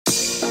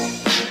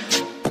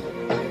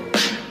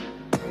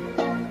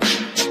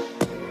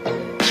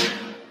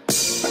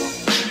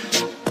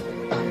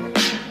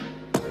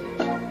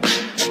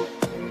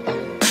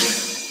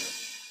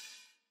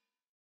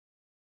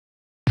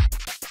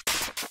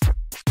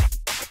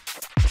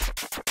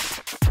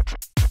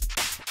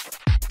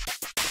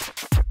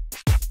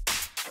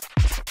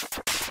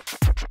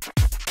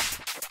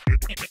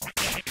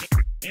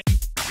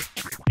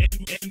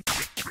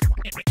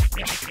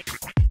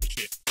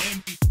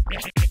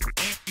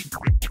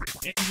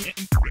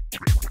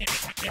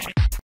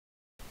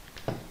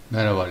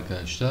Merhaba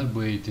arkadaşlar,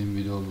 bu eğitim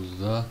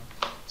videomuzda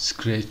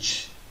Scratch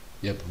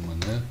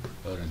yapımını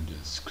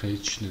öğreneceğiz.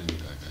 Scratch ne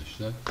demek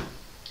arkadaşlar?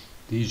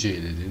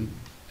 DJ'lerin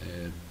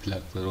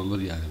plaklar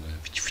olur yani böyle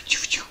fıçı fıçı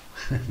fıçı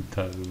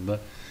tarzında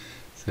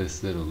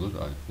sesler olur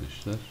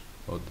arkadaşlar.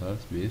 O tarz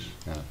bir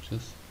ne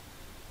yapacağız?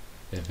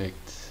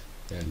 Efekt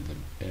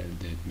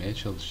elde etmeye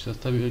çalışacağız.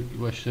 Tabii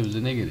ilk başta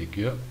bize ne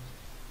gerekiyor?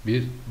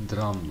 Bir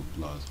drum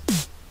loop lazım.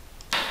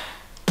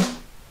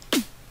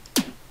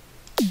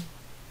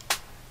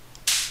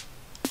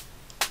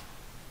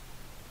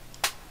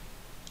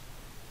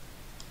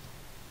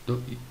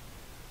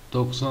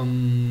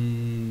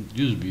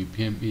 90-100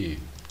 BPM iyi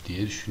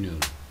diye düşünüyorum.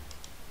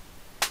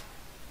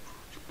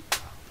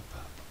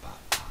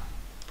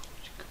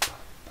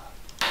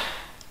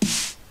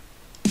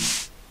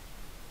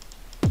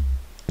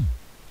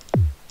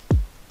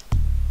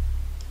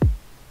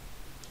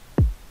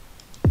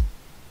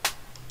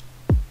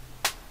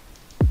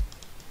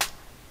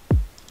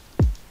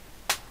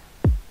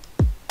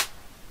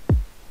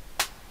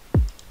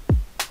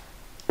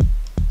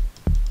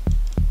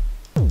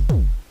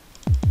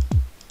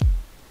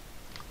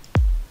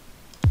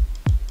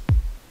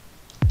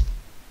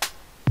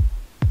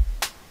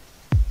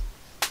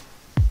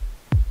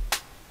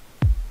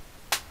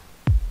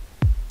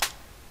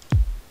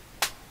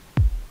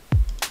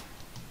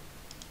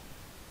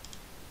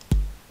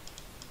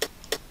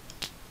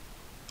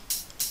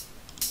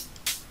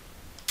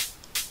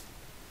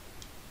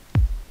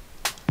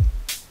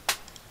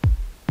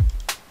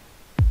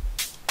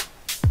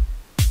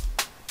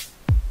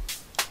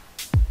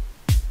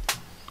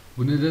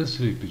 Bu neden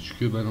sürekli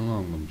çıkıyor, ben onu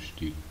anlamış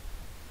değilim.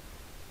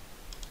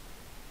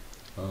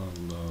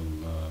 Allah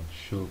Allah.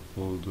 Show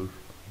folder.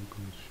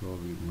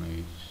 Show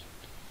image.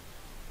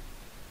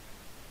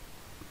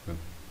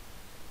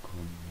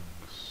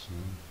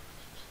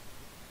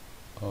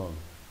 Al.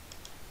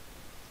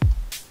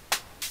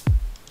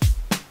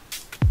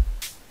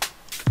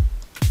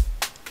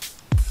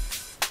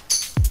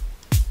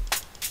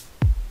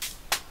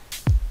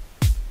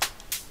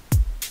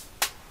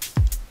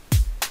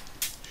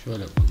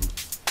 Şöyle yapalım.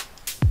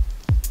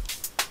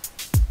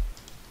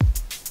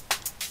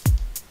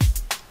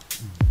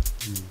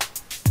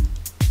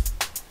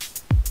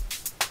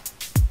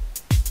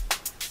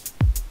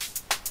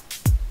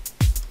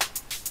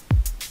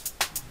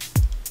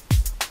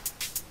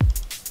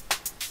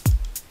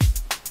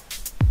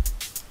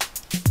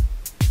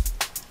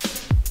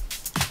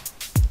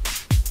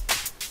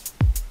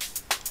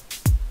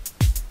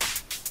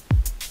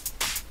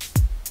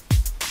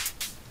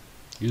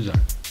 Güzel.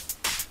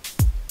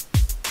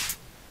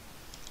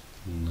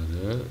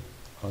 Bunları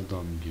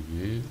adam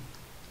gibi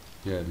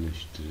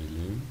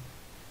yerleştirelim.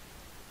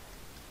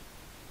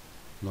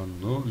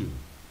 Lan ne oluyor?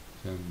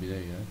 Sen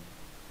bile gel.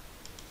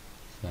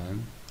 Sen.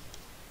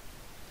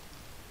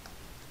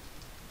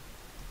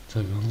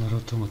 Tabii onlar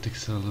otomatik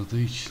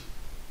sağladığı için.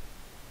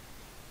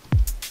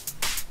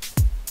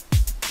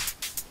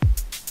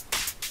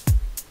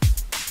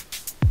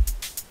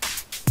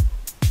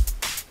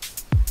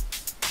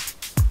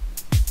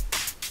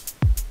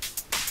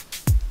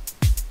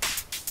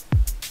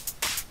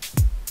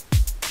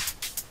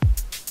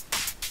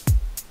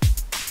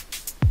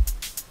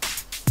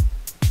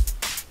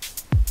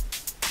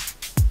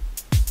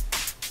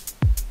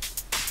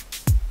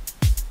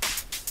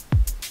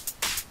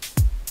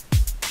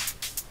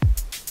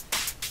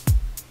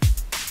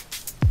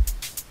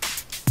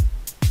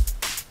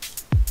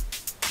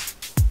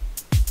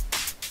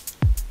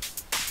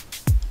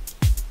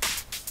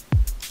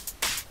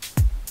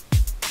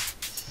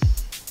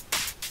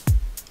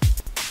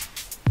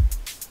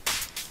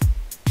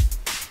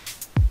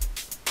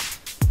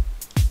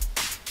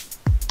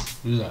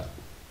 Güzel.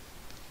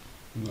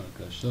 Şimdi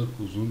arkadaşlar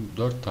uzun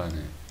 4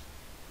 tane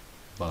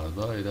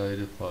barda ayrı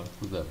ayrı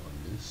farklı da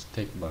yapabiliriz.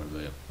 Tek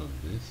barda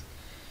yapabiliriz.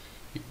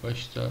 İlk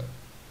başta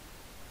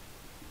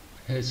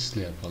has'le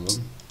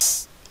yapalım.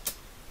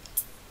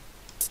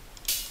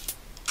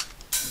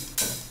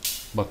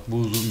 Bak bu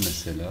uzun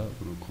mesela.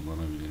 Bunu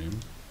kullanabilirim.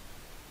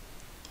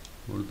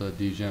 Burada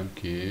diyeceğim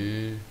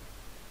ki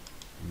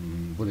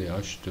burayı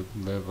açtım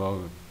ve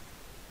wow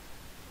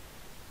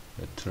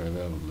ve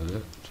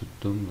travel'ları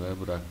tuttum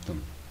ve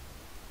bıraktım.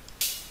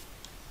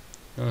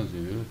 Gördüğünüz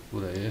gibi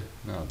burayı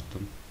ne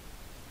yaptım?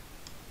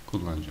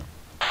 Kullanacağım.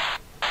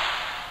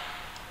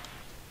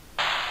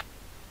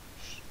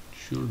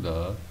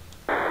 Şurada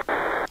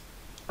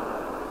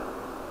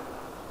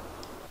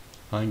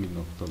hangi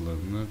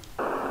noktalarını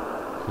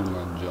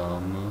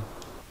kullanacağımı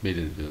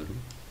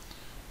belirliyorum.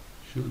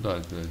 Şurada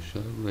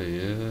arkadaşlar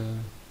burayı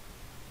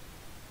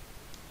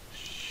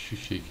şu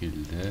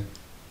şekilde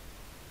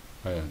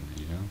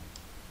ayarlayacağım.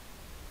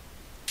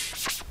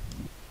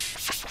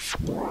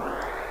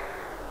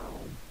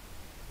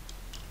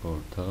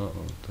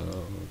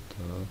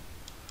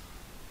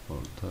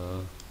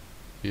 Orta,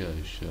 bir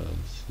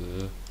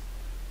aşağısı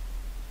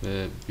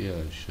ve bir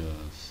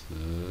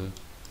aşağısı.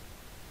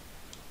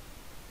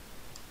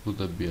 Bu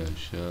da bir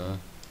aşağı,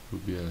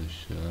 bu bir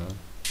aşağı.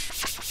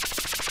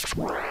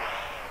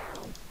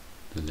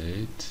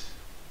 Delete.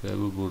 ve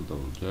bu burada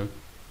olacak.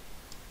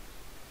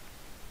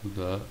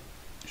 Bu da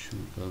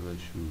şurada ve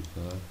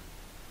şurada.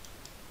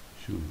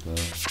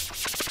 Şurada.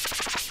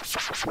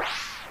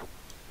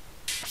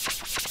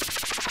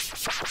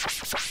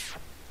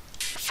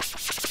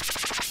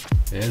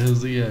 Eğer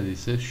hızlı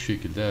geldiyse şu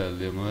şekilde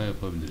ayarlama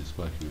yapabiliriz.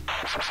 Bakın.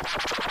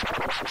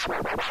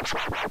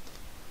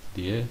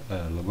 Diye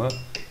ayarlama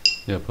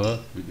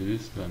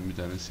yapabiliriz. Ben bir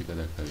tane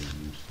sigara kaybettim.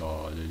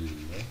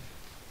 Müsaadenizle.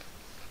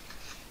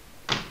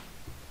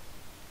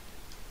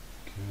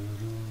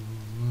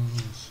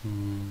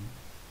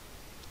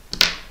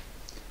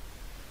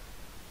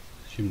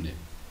 Şimdi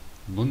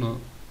bunu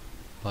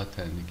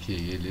pattern 2'ye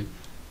gelip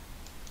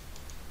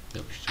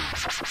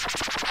yapıştırıyoruz.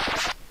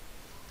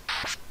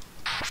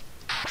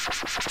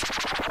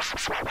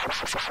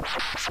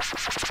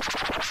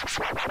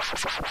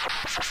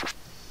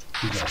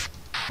 Güzel.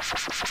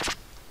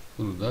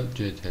 Bunu da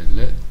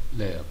CTRL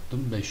L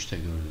yaptım. 5'te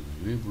gördüğünüz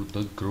gibi.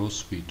 Burada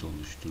gross beat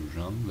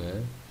oluşturacağım ve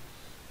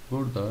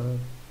burada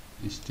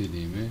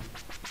istediğimi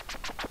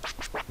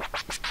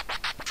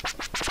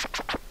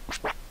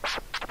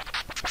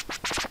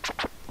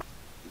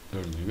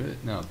gördüğünüz gibi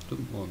ne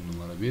yaptım? 10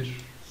 numara bir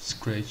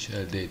scratch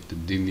elde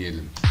ettim.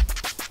 Dinleyelim.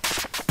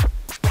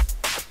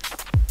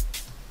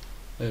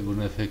 Ve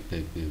bunu efekt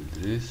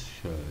ekleyebiliriz.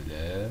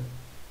 Şöyle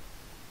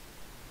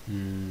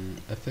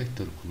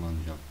efektör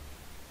kullanacağım.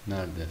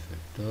 Nerede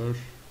efektör?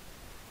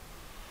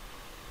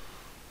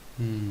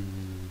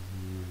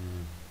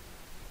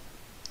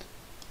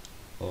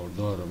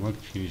 Orada aramak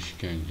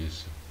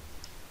işkencesi.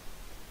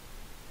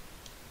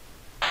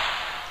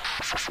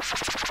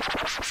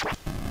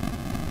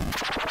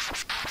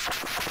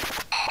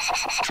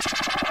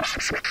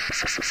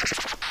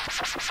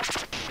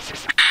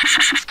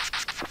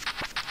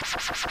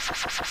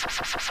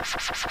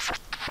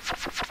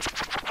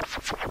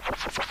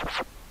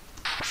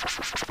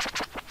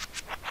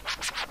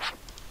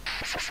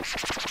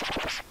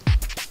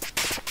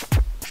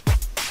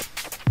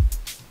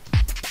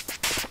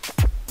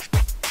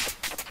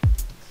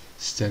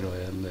 Stereo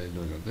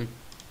ayarlarıyla oynadık.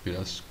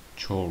 Biraz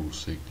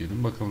chorus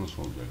ekleyelim. Bakalım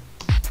nasıl olacak.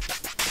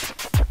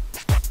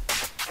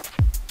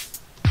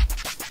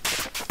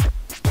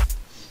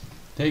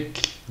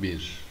 Tek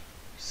bir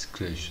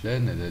scratch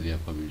ile neler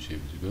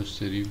yapabileceğimizi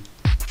göstereyim.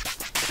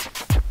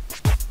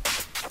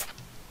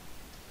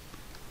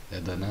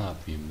 Ya da ne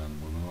yapayım ben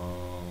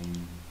bunu?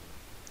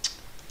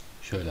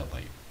 Şöyle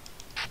yapayım.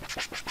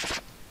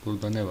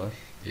 Burada ne var?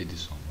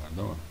 Edison var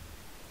değil mi?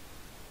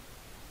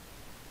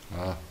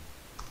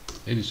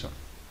 Edison.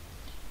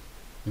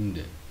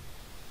 Şimdi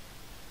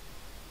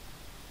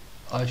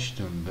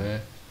açtım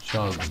ve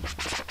çaldım.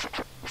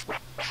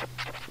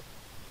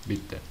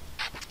 Bitti.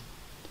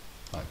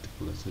 Artık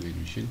burası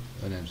benim için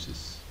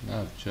önemsiz. Ne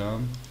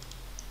yapacağım?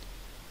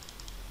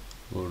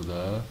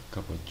 Burada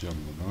kapatacağım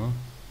bunu.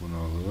 Bunu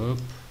alıp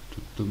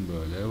tuttum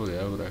böyle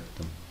buraya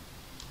bıraktım.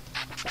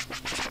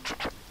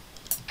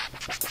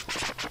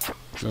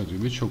 Gördüğünüz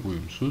gibi çok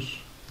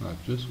uyumsuz. Ne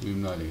yapacağız?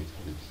 Uyumlu hale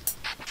getireceğiz.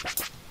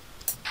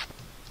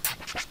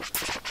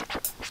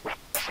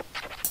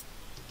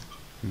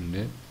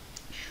 Şimdi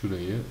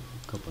şurayı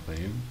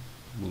kapatayım.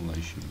 Bununla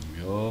işim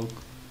yok.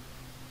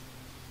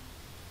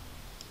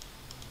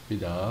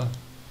 Bir daha.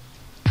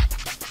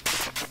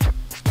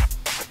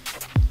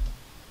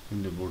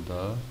 Şimdi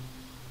burada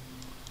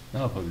ne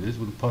yapabiliriz?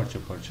 Bunu parça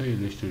parça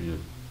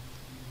yerleştireceğim.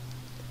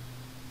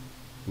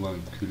 Ulan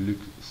küllük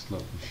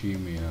ıslatmış iyi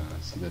mi ya?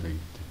 Sigara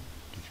gitti.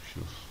 Hiçbir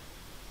şey olsun.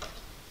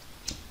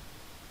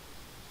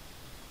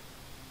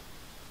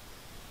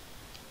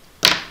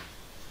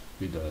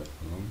 Bir daha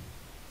yapalım.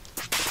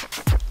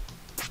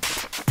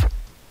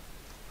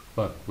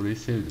 Bak burayı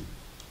sevdim.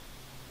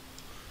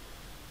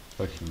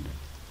 Bak şimdi.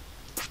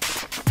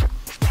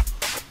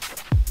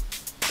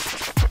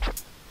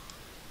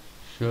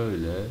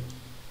 Şöyle.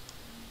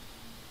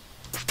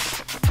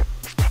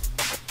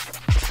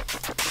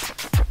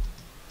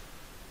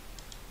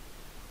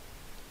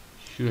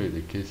 Şurayı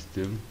da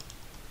kestim.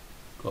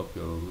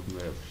 Kopyaladım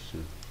ve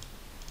yapıştırdım.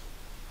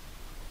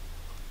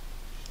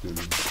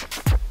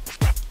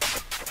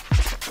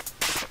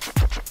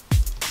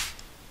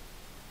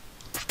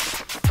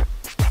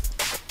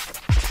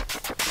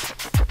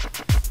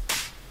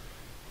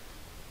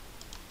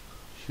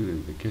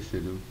 Şurayı da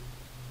keselim.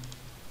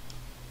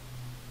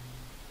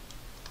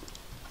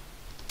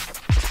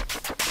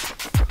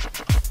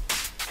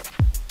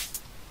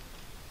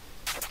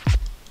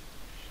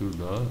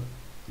 Şurada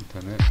bir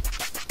tane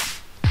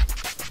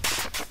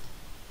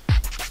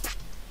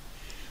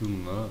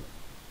şunla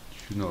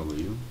şunu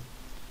alayım.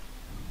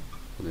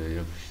 Buraya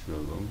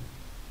yapıştıralım.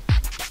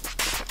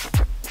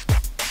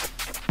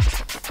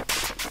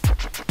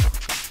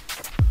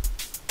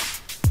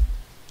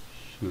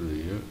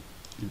 Şurayı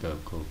bir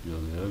daha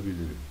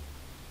kopyalayabilirim.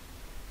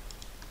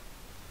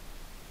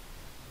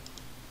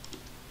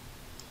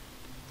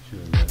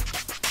 Şöyle.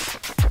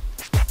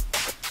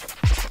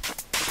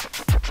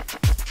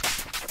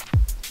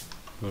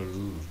 Gördünüz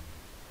mü?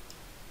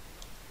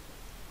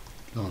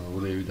 Sonra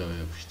buraya bir daha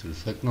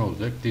yapıştırırsak ne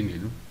olacak?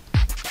 Deneyelim.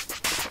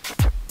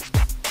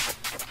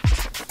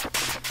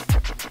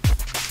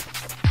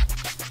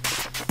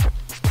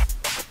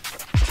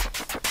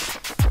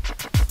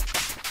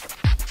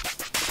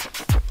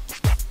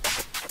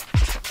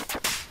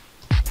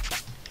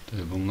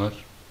 bunlar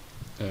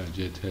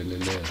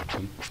CTRL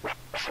yaptım.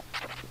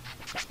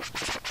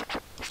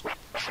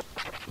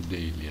 Bu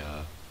değil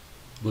ya.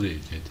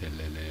 Burayı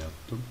CTRL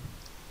yaptım.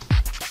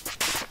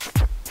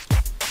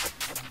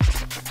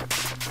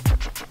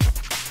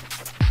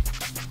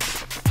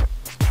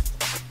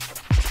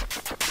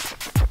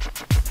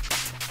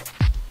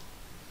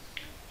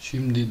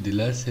 Şimdi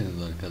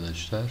dilerseniz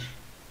arkadaşlar,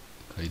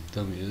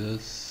 kayıtta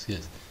mıyız?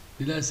 Yes.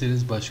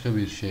 Dilerseniz başka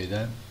bir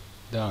şeyden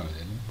devam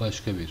edelim.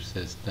 Başka bir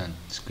sesten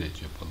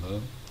scratch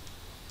yapalım.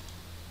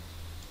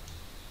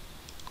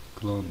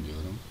 Clone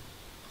diyorum.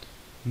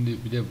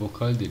 Şimdi bir de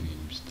vokal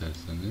deneyeyim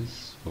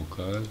isterseniz.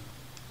 Vokal.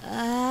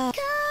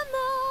 Come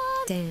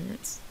on,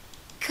 dance.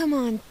 Come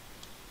on.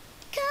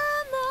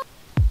 Come on.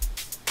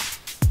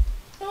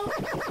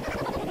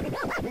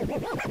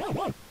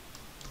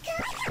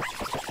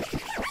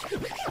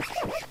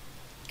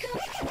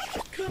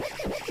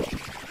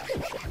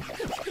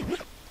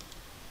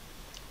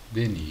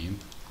 Deneyeyim.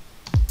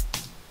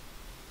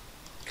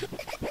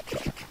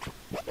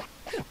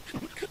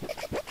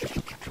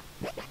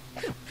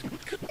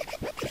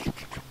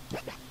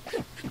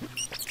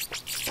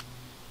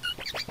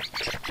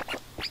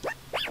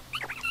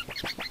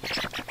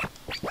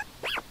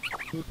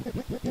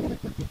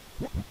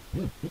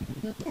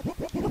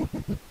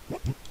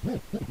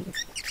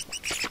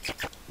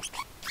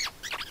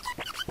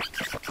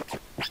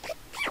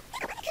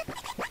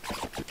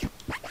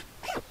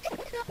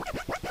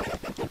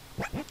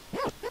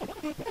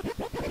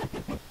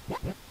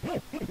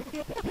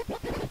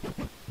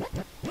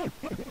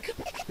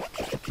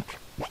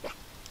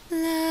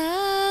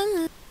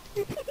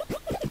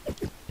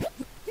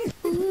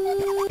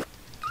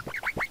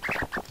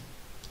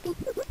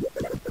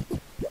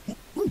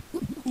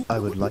 I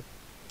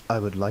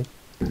would like.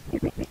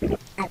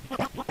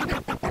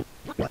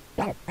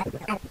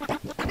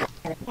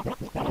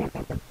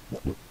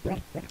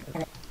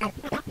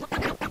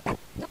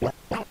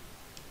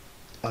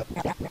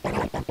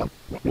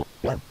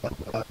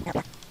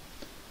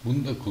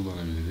 Bunu da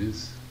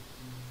kullanabiliriz.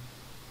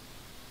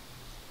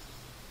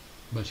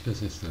 Başka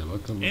seslere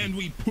bakalım.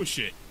 And we push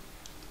it.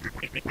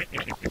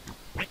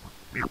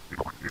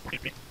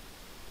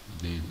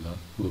 Değil la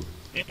bu.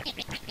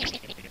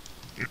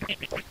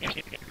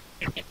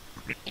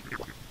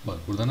 Bak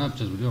burada ne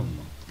yapacağız biliyor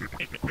musun?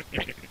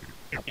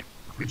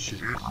 Şey.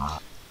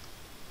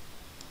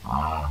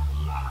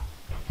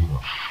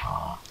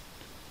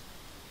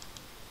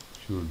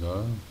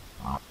 Şurada.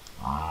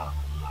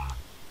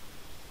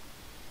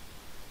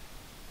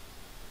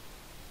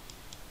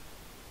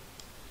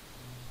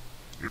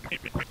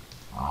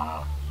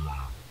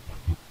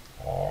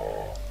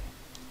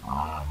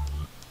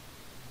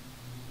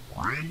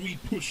 And we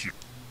push it.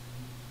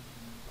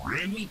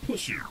 And we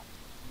push it.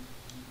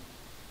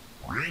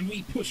 And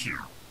we push it.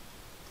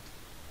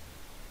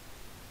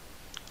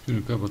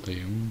 Şunu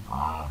kapatayım.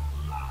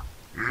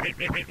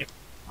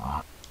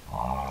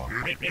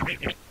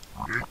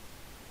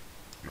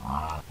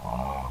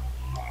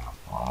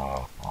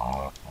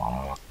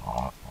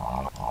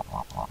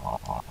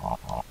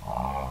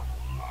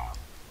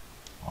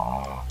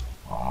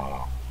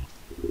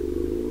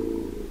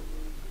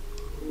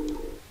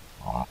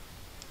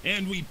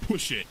 And we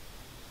push it.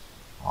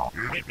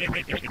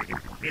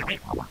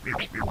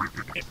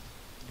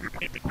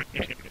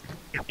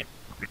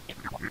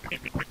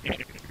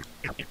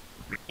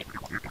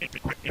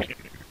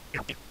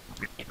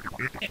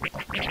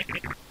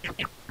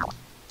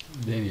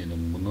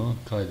 Deneyelim bunu,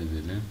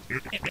 kaydedelim.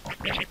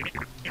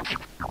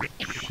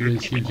 Şurayı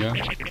sileceğim.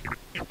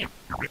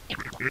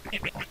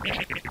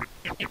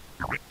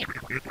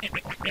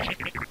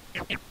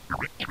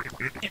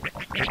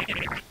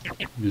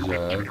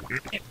 Güzel.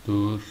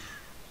 Dur.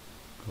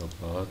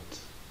 Kapat.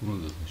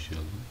 Bunu da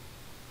taşıyalım.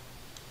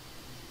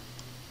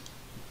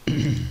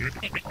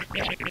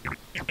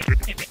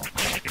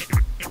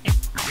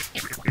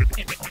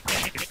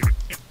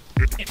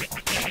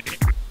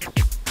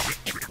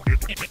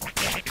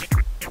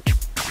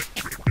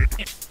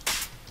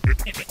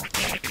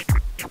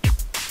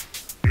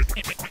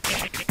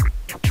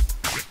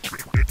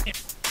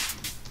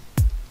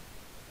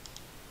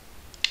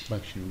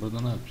 Bak şimdi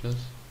burada ne yapacağız?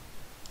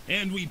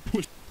 And we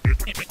push.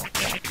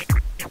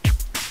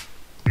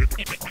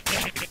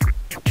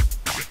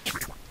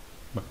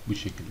 Bak bu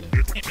şekilde.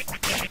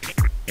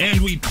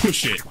 And we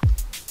push it.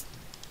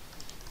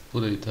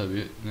 Burayı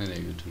tabi nereye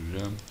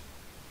götüreceğim?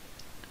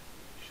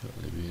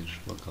 Şöyle bir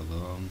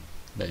bakalım.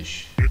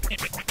 5.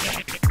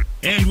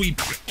 And we.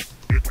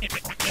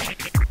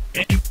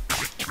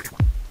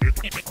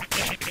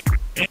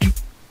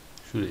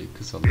 Şurayı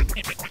kısalım.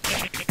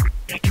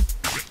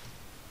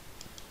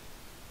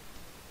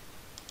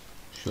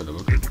 Şöyle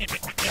bakın.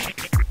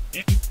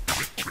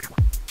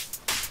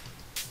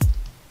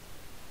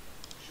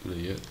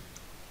 Şurayı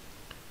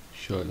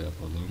şöyle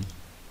yapalım.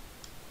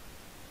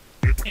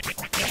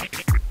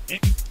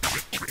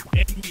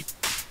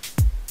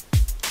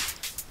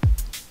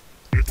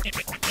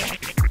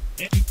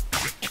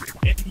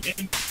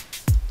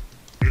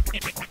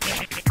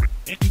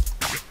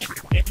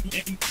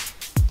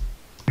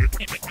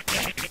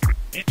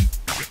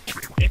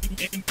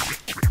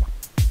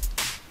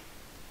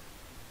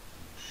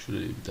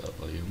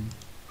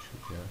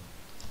 Şuraya.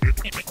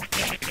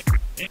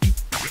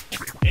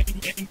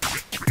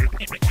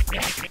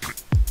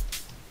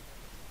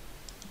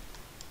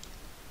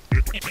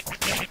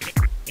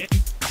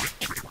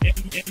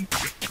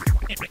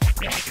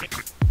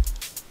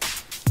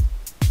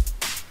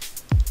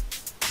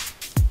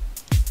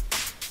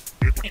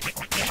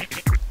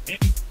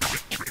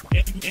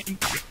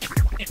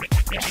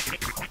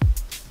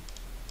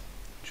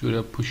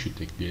 Şuraya push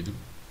it ekleyelim.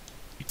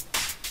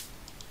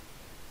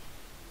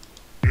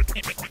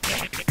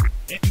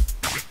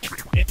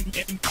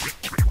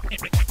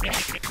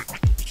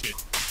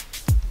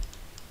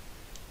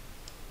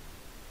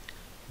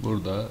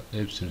 Burada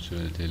hepsini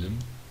söyletelim.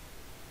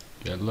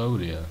 Gel la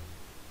buraya.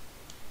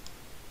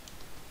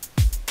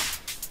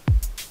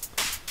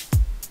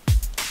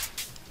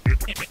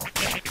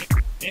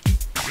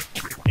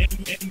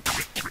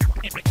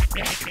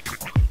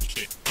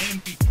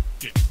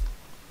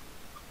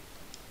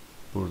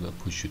 Burada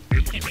push it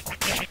diyeceğim.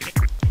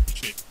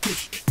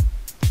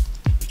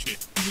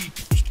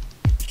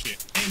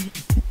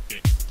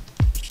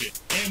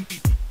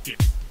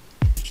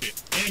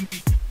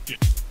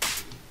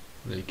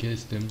 Burayı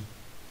kestim.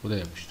 Buraya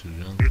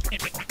yapıştıracağım.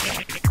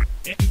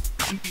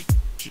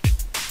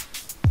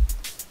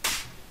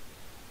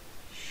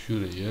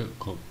 Şurayı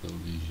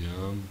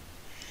kopyalayacağım.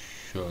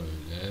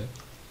 Şöyle.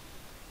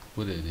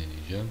 Buraya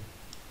deneyeceğim.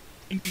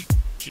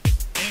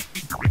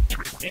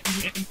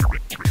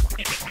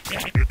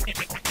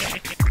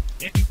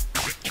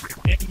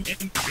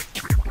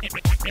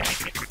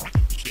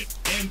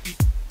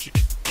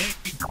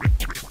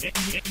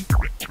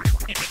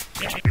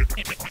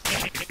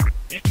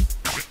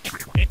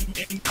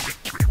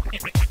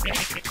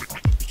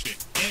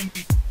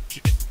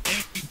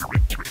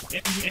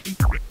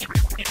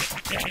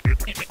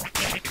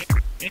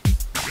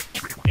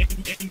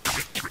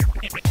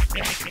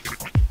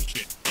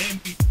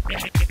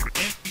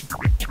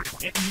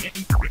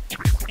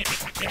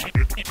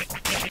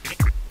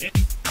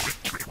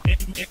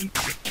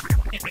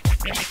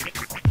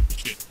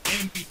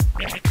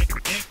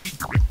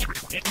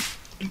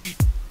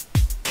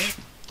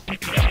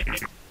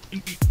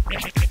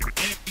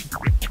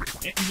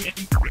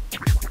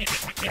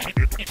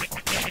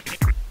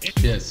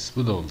 Yes,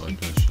 bu da oldu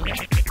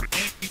arkadaşlar.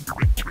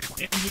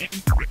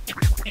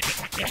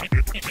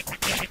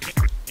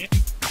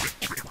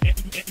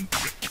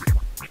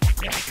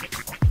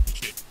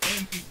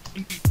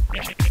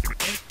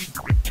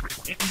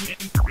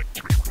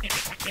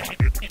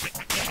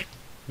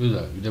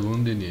 Güzel, bir de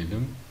bunu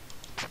deneyelim.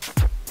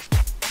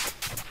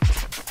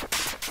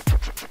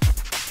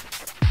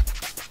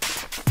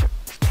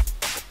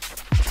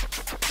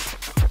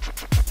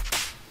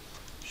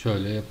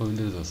 Şöyle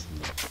yapabiliriz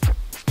aslında.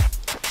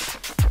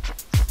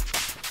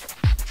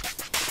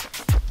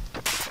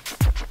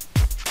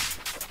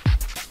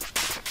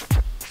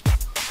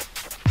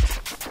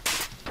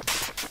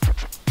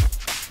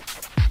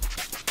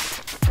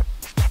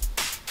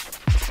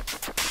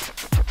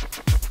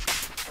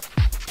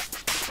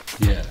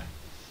 Yeah.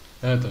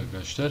 Evet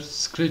arkadaşlar,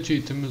 Scratch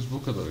eğitimimiz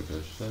bu kadar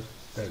arkadaşlar.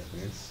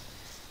 Derseniz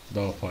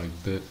daha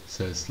farklı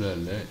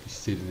seslerle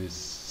istediğiniz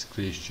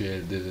Scratch'i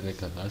elde edene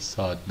kadar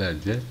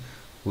saatlerce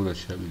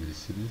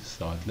uğraşabilirsiniz.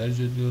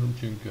 Saatlerce diyorum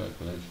çünkü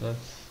arkadaşlar,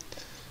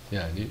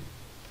 yani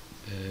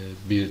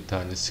bir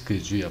tane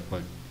Scratch'i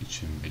yapmak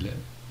için bile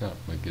ne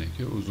yapmak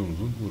gerekiyor? Uzun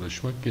uzun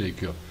uğraşmak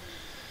gerekiyor.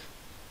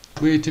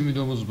 Bu eğitim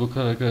videomuz bu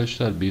kadar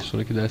arkadaşlar. Bir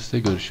sonraki derste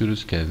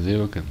görüşürüz. Kendinize iyi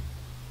bakın.